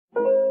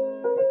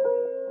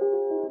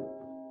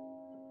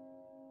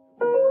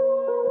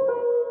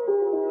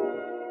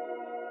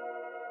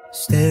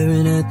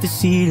Staring at the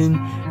ceiling,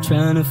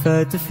 trying to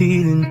fight the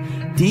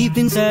feeling. Deep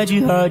inside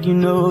your heart, you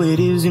know it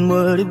isn't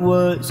what it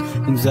was.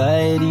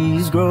 Anxiety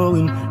is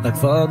growing like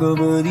fog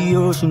over the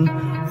ocean.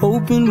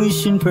 Hoping,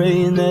 wishing,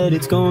 praying that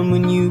it's gone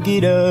when you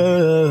get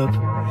up.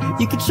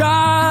 You could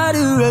try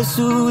to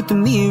wrestle with the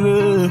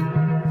mirror,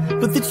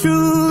 but the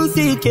truth,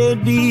 it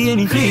can't be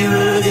any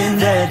clearer than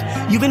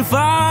that. You've been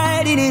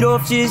fighting it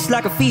off just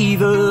like a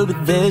fever,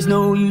 but there's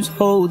no use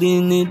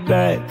holding it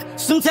back.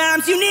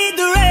 Sometimes you need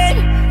the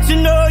rain to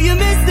know you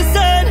miss the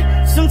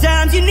sun.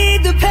 Sometimes you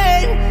need the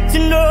pain to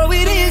know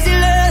it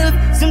isn't love.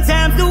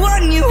 Sometimes the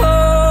one you hold,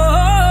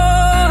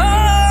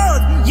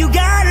 you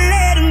gotta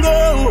let him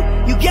go.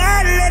 You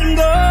gotta let him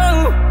go.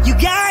 You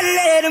gotta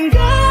let him go.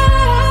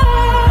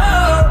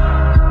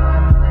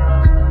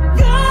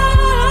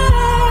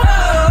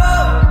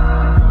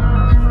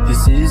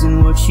 This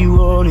isn't what you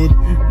wanted,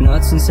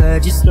 knots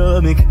inside your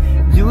stomach.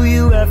 Do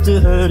you have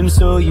to hurt him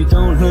so you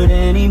don't hurt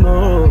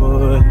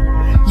anymore?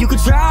 You could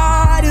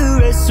try to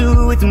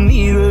wrestle with the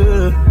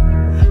mirror,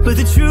 but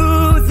the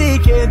truth,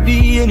 it can't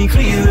be any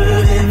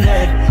clearer than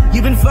that.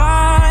 You've been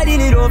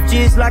fighting it off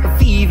just like a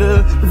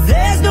fever, but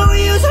there's no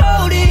use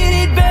holding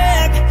it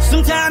back.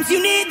 Sometimes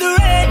you need the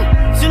rain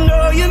to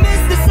know you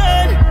miss the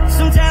sun.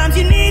 Sometimes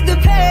you need the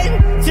pain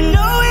to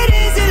know it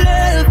isn't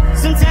love.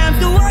 Sometimes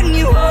the one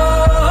you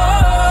hold,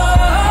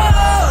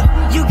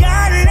 you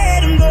gotta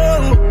let him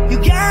go. You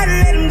gotta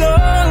let him go.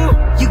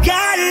 You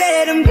gotta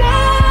let him go.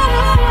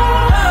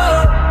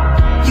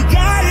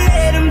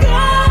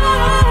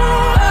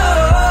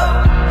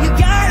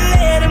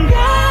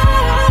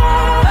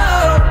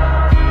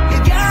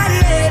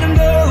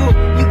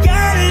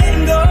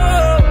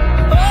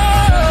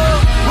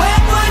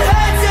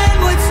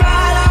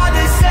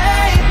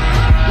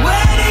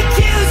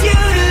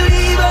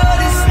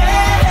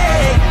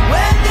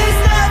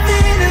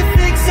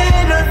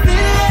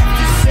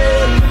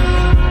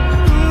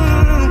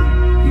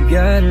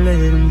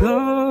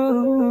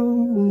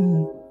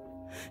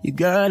 You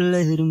gotta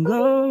let him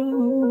go.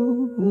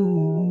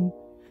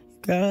 You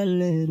gotta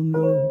let him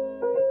go.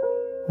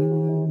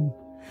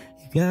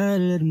 You gotta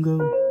let him go.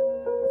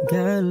 You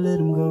gotta let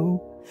him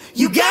go.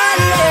 You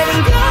gotta let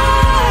him go.